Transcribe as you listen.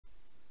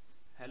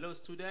Hello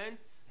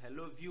students,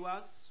 hello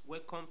viewers,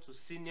 welcome to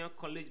Senior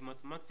College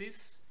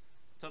Mathematics.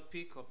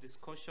 Topic of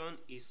discussion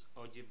is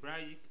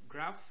algebraic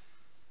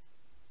graph.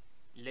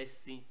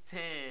 Lesson 10,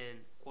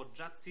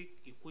 quadratic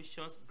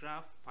equations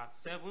graph part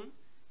 7.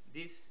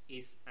 This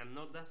is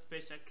another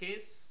special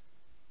case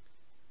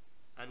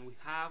and we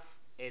have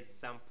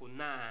example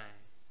 9.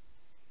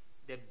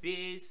 The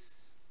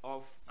base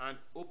of an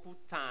open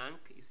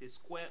tank is a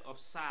square of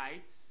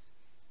sides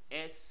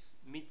S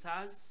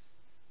meters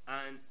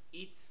and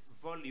its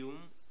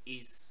volume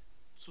is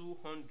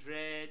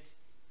 200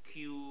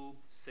 cube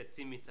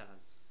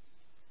centimeters.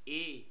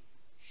 A.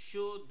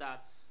 Show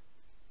that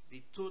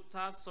the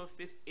total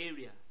surface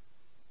area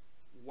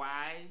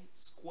y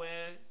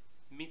square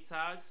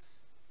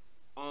meters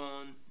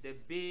on the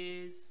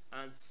base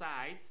and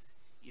sides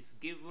is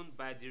given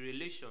by the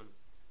relation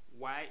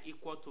y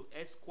equal to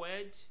s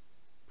squared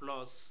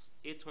plus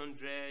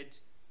 800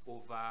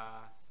 over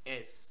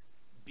s.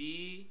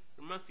 B.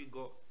 Remember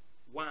figure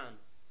 1.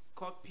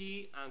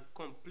 Copy and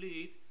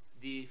complete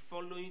the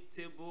following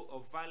table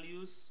of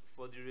values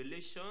for the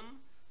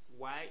relation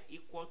y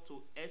equal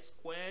to s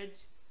squared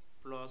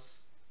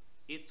plus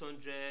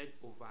 800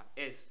 over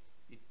s.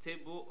 The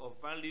table of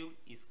value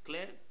is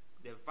clear.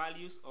 The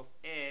values of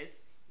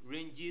s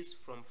ranges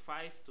from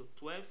 5 to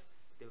 12.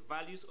 The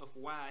values of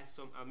y,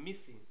 some are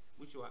missing,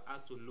 which you are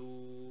asked to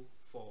look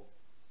for.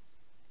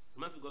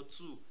 Remember figure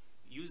 2.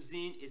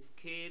 Using a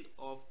scale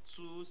of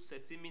 2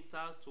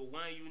 centimeters to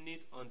 1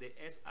 unit on the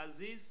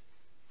s-axis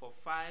for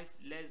 5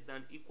 less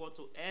than equal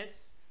to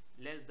s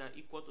less than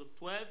equal to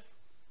 12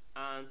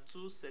 and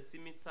 2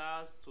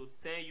 centimeters to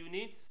 10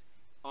 units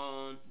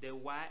on the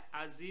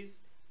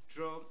y-axis,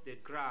 draw the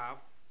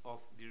graph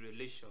of the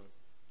relation.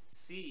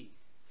 C.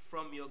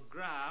 From your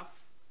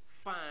graph,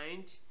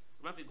 find,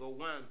 remember figure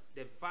 1,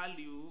 the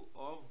value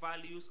or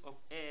values of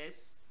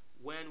s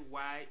when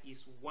y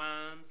is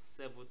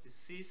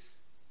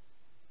 176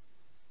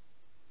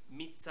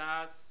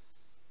 meters,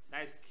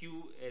 that is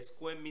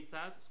square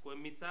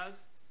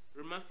meters.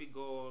 Remember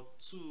figure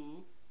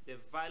 2, the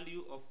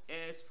value of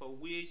s for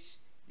which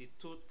the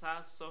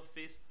total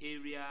surface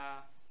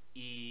area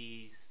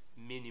is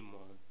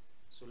minimum.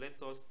 So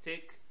let us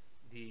take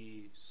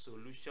the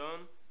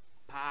solution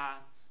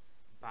part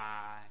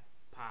by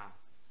part.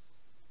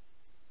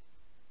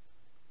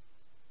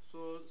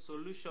 So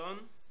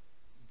solution,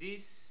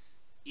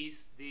 this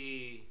is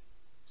the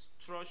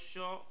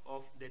structure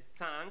of the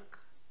tank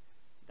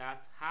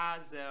that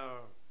has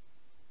a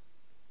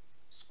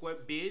square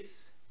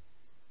base.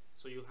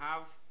 So you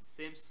have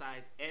same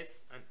side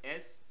s and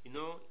s,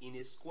 in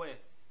a square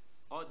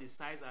all the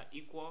sides are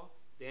equal.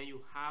 Then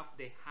you have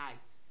the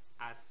height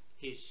as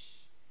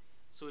h.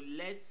 So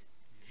let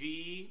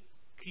v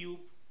cube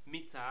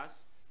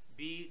meters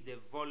be the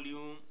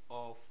volume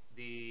of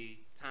the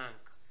tank.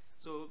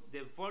 So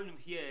the volume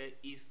here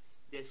is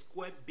the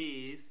square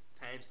base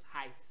times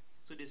height.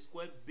 So the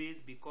square base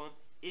become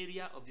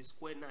area of the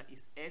square now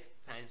is s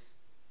times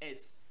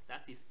s,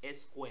 that is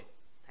s squared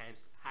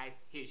times height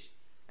h.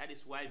 That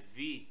is why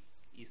v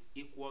is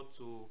equal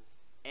to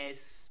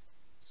s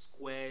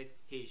squared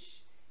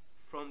h.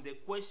 From the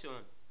question,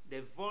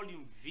 the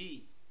volume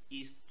v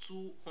is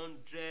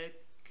 200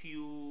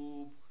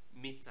 cube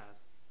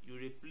meters. You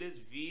replace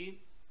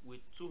v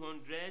with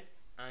 200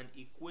 and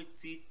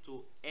equate it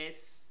to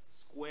s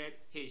squared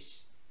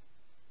h.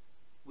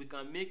 We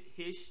can make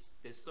h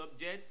the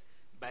subject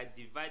by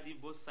dividing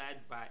both sides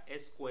by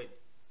s squared.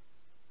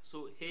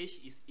 So h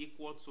is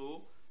equal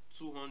to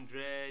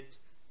 200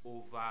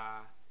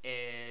 over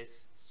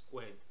s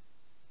squared.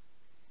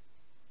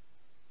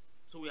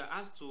 So we are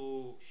asked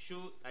to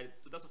show that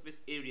the total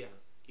surface area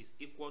is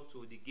equal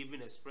to the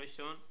given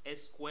expression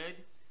s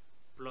squared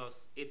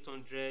plus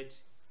 800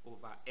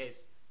 over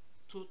s.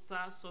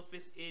 Total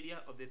surface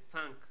area of the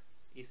tank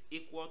is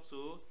equal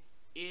to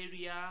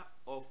area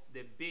of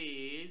the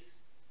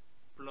base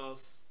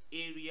plus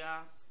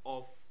area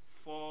of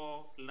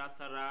 4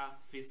 lateral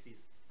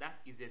faces.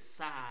 That is a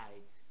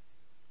side.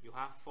 You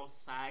have 4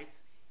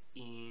 sides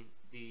in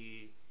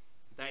the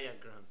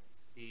diagram,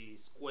 the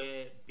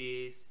square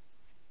base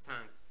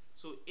tank.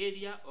 So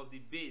area of the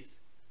base,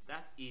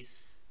 that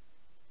is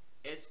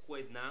s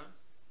squared now,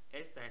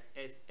 s times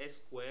s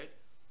squared,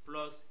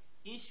 plus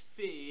each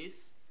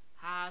face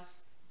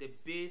has the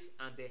base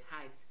and the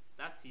height,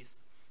 that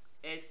is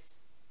s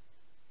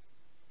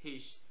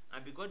h,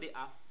 and because they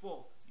are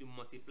 4, you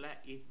multiply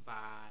it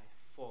by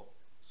 4.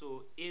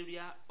 So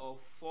area of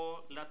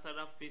 4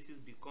 lateral faces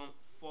become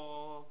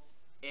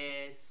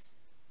 4s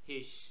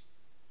h.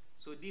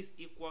 So this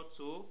equal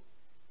to,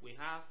 we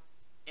have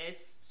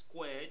s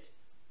squared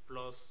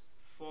plus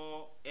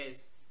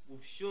 4s.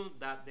 We've shown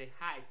that the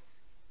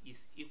height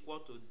is equal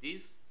to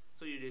this,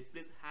 so you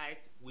replace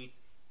height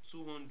with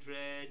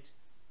 200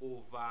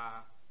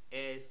 over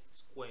s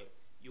squared.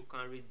 You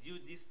can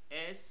reduce this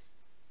s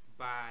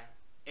by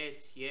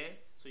s here,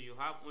 so you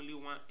have only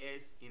one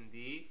s in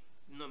the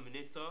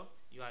denominator.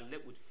 You are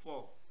left with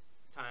 4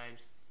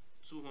 times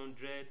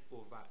 200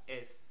 over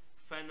s.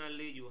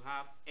 Finally, you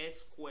have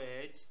s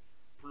squared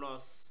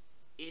plus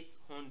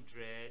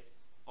 800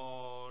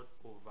 all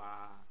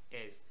over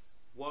s.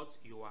 What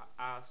you are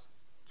asked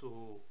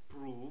to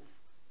prove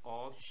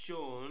or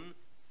shown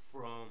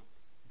from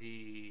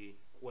the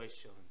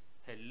question.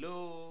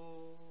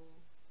 Hello.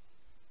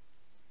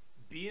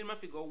 Being my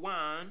figure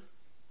 1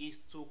 is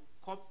to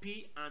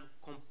copy and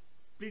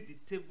complete the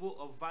table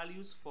of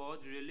values for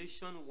the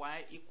relation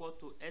y equal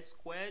to s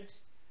squared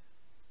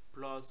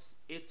plus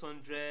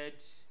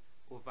 800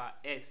 over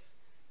s.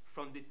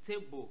 From the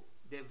table,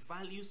 the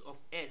values of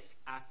s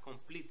are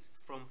complete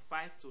from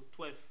 5 to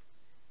 12.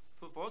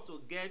 So for us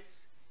to get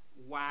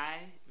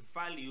y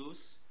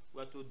values,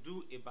 we have to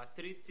do about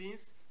 3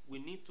 things. We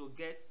need to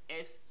get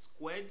s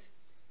squared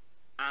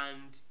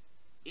and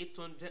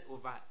 800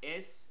 over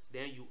s,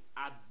 then you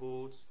add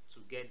both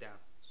together.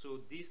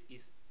 So this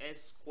is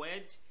s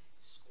squared,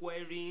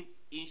 squaring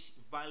each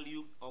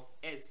value of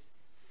s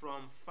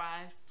from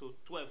 5 to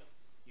 12.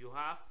 You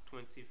have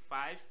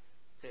 25,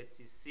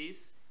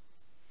 36,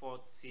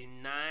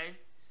 49,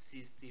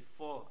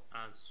 64,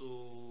 and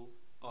so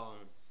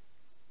on.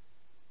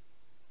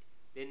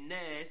 The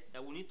next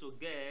that we need to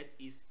get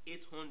is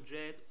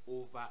 800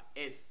 over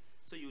s.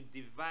 So you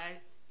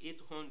divide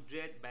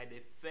 800 by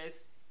the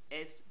first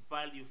s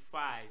value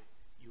 5.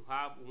 You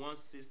have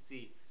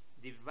 160.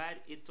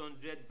 Divide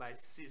 800 by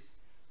 6,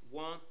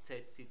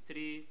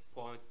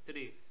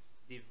 133.3.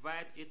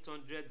 Divide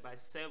 800 by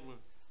 7,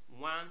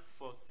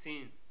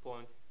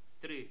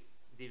 114.3.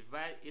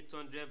 Divide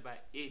 800 by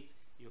 8,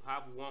 you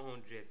have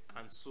 100,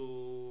 and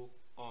so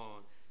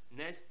on.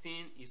 Next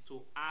thing is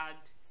to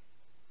add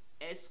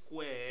s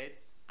squared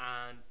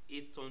and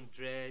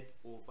 800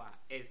 over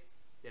s.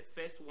 The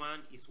first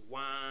one is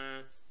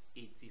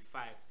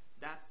 185.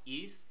 That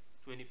is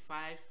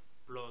 25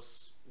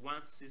 plus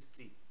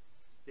 160.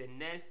 The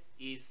next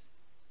is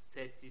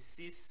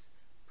 36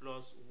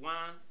 plus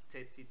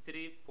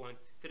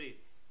 133.3.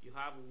 You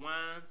have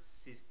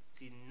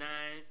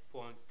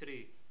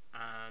 169.3,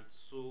 and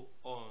so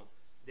on.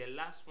 The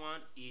last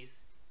one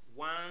is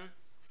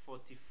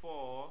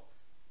 144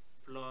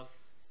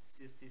 plus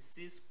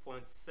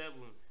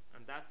 66.7,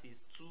 and that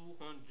is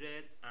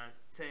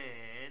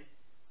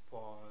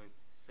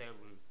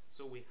 210.7.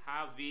 So we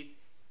have it.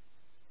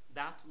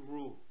 That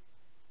row,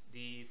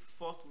 the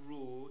fourth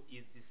row,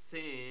 is the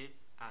same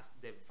as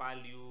the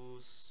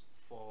values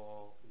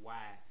for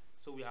y.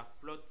 So we are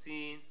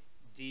plotting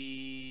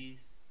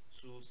these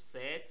two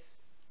sets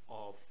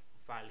of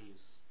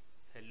values.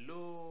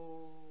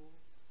 Hello.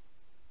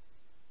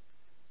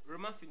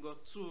 Roman figure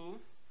 2,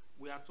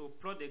 we are to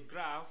plot the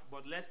graph,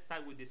 but let's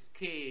start with the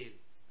scale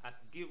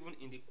as given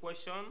in the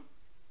question.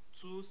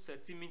 2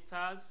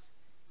 centimeters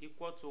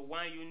equal to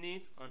 1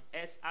 unit on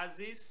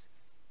s-axis,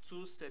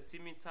 2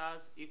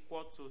 centimeters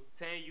equal to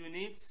 10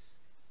 units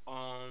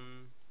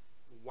on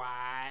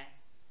y-axis.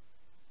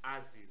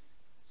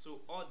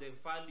 So all the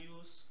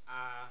values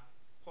are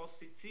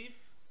positive.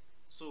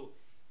 So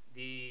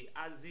the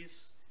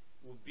axis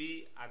will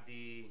be at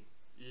the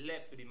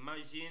left, the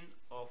margin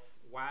of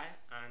y,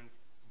 and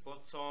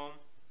bottom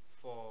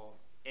for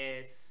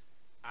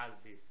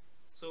s-axis.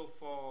 So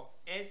for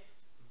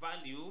s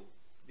value,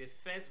 the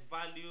first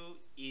value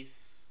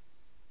is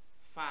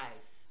 5.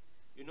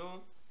 You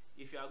know,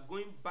 if you are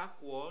going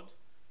backward,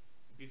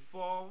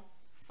 before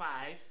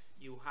 5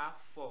 you have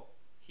 4.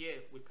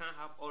 Here we can't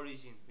have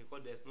origin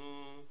because there's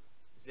no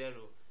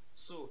 0.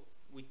 So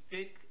we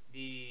take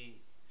the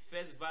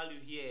first value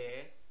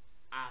here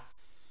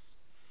as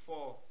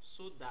 4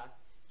 so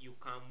that you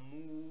can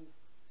move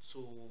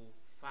to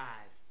 5.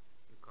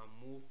 You can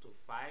move to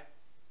 5.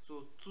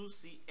 So 2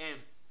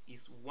 cm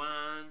is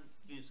 1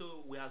 unit.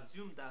 So we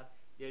assume that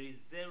there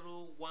is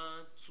 0,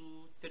 1,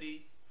 2,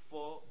 3,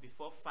 4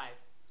 before 5.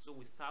 So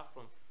we start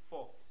from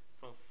 4.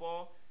 From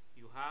 4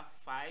 you have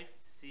 5,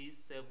 6,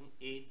 7,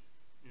 8,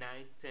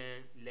 9, 10,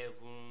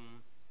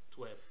 11,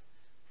 12.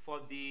 For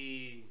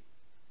the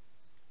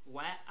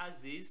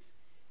y-axis,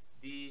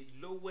 the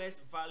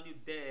lowest value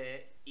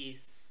there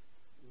is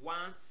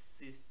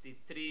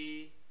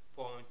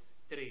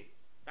 163.3.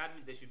 That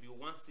means there should be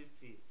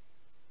 160.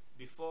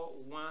 Before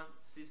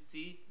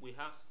 160 we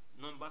have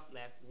numbers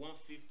like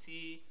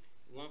 150,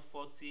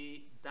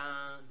 140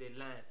 down the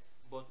line,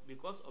 but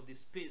because of the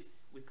space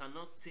we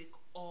cannot take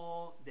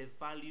all the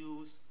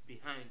values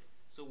behind,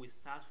 so we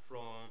start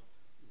from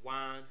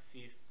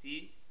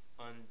 150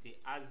 on the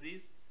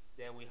axis,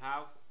 then we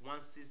have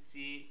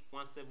 160,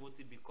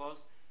 170,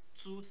 because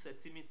 2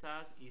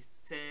 centimeters is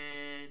 10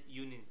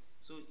 units.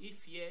 So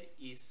if here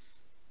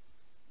is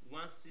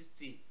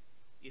 160,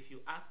 if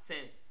you add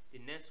 10, the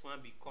next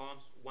one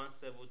becomes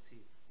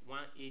 170,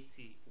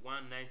 180,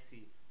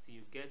 190 till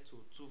you get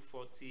to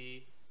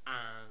 240,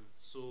 and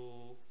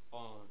so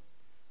on.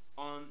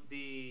 On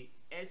the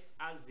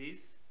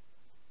s-axis,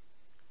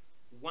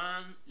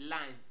 one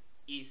line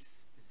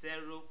is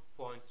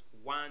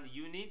 0.1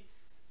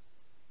 units,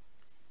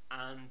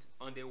 and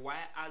on the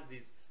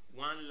y-axis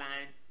one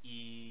line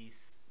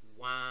is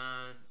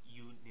 1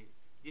 unit.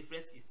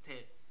 Difference is 10.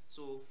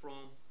 So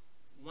from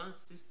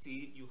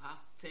 160 you have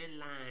 10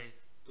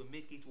 lines to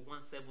make it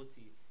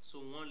 170. So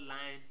one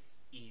line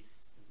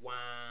is 1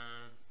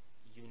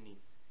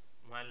 unit.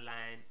 One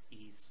line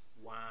is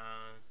 1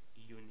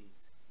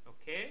 unit.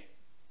 Okay?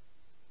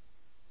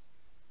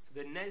 So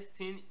the next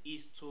thing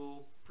is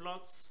to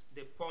plot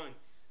the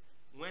points.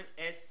 When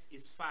S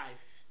is 5,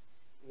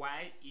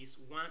 Y is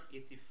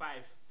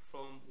 185.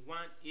 From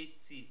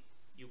 180,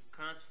 you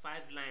count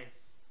 5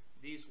 lines.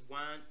 This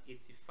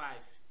 185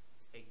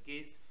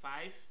 against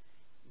 5.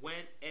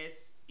 When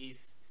S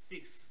is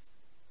 6,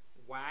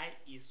 Y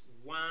is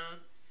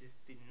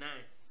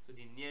 169 to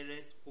the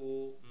nearest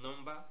whole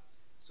number.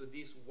 So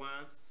this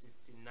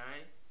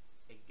 169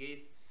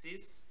 against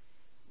 6.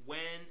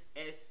 When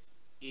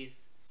S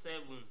is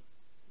 7,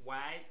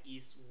 Y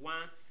is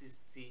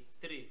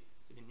 163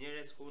 to the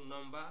nearest whole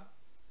number.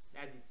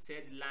 That's the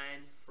third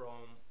line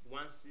from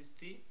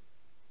 160.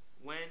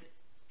 When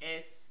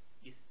S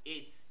is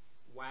 8,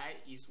 Y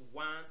is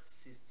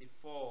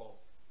 164.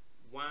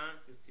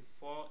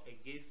 164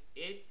 against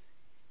 8.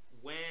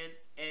 When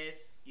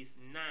S is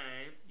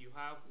 9, you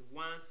have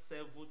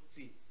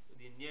 170 to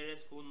the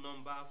nearest whole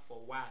number for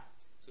Y.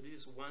 So this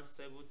is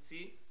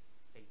 170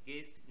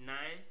 against 9.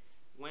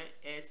 When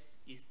S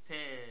is 10,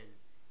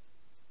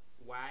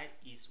 Y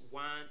is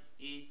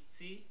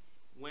 180.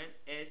 When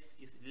S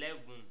is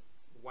 11,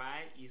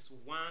 Y is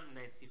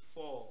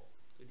 194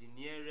 to the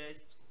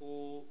nearest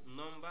whole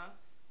number.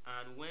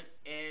 And when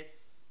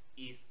S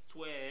is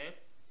 12,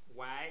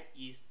 Y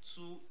is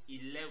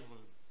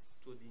 211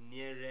 to the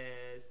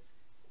nearest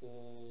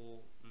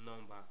whole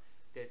number.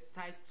 The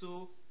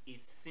title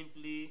is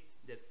simply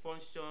the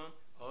function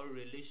or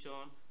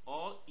relation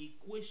or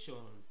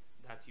equation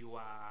that you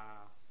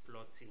are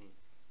plotting.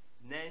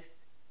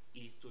 Next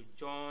is to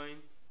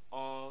join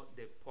all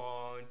the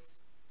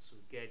points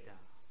together.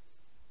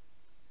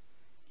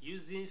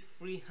 Using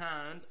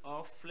freehand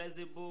or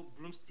flexible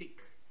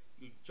broomstick,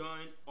 you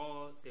join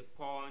all the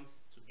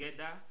points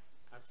together.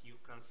 As you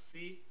can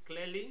see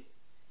clearly,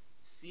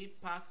 see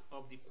part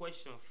of the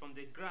question from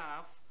the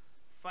graph.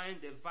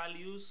 Find the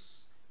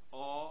values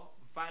or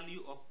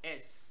value of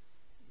S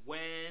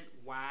when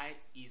Y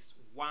is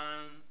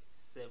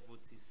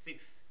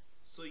 176.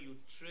 So you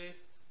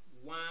trace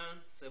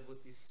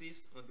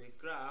 176 on the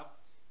graph.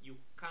 You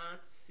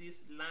count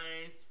 6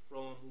 lines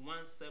from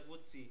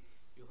 170.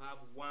 You have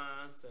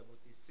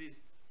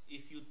 176.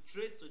 If you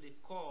trace to the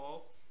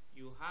curve,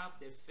 you have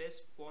the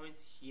first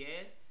point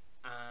here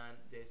and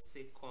the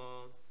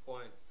second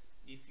point.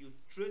 If you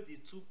trace the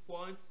 2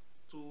 points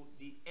to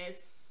the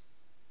S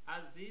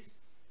axis,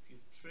 if you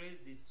trace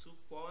the 2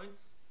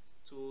 points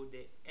to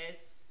the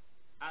S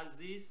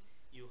axis,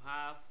 you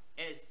have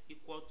S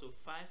equal to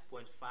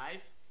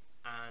 5.5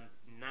 and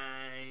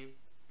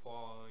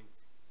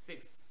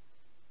 9.6.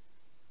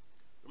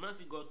 Remember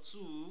figure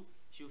 2,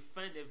 you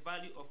find the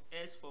value of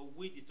S for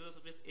which the total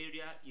surface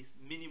area is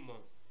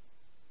minimum.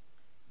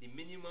 The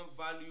minimum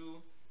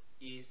value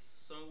is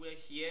somewhere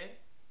here.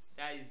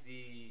 That is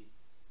the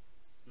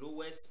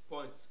lowest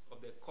point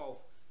of the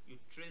curve. You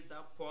trace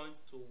that point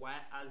to Y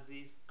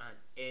axis and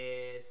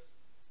S,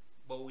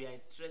 but we are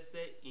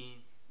interested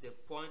in the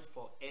point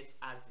for S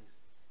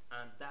axis,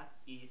 and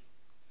that is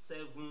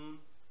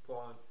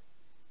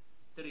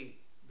 7.3,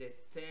 the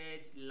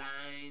third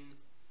line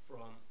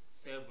from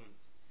 7.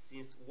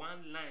 Since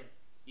one line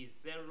is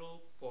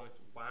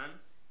 0.1,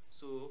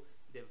 so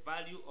the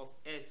value of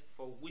S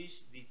for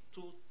which the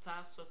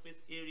total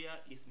surface area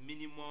is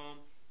minimum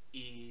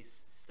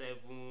is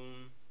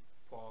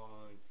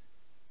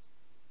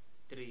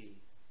 7.3.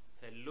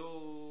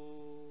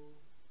 Hello.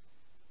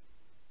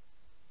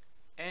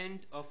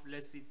 End of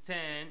lesson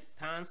 10.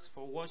 Thanks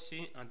for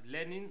watching and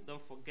learning.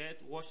 Don't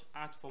forget, watch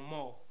out for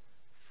more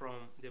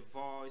from the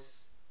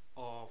voice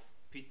of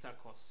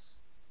Petakus.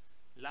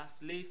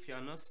 Lastly, if you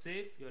are not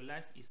safe, your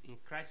life is in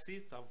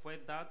crisis. To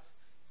avoid that,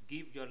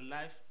 give your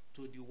life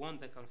to the one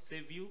that can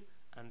save you,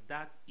 and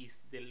that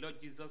is the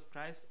Lord Jesus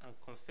Christ, and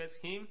confess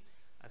Him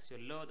as your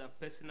Lord and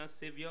personal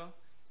Savior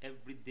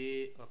every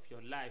day of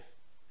your life.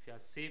 If you are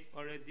saved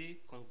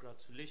already,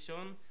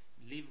 congratulations.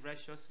 Live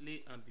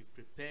righteously and be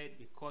prepared,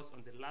 because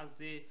on the last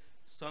day,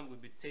 some will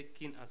be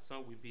taken and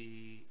some will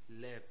be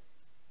left.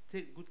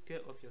 Take good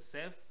care of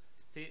yourself.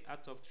 Stay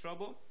out of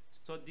trouble.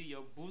 Study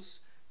your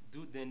books.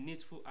 Do the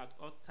needful at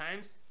all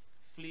times.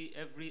 Flee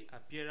every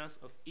appearance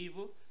of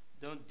evil.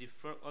 Don't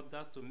defraud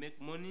others to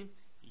make money.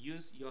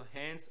 Use your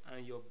hands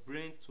and your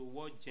brain to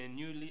work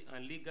genuinely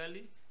and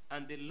legally,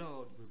 and the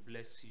Lord will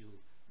bless you.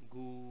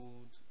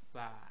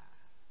 Goodbye.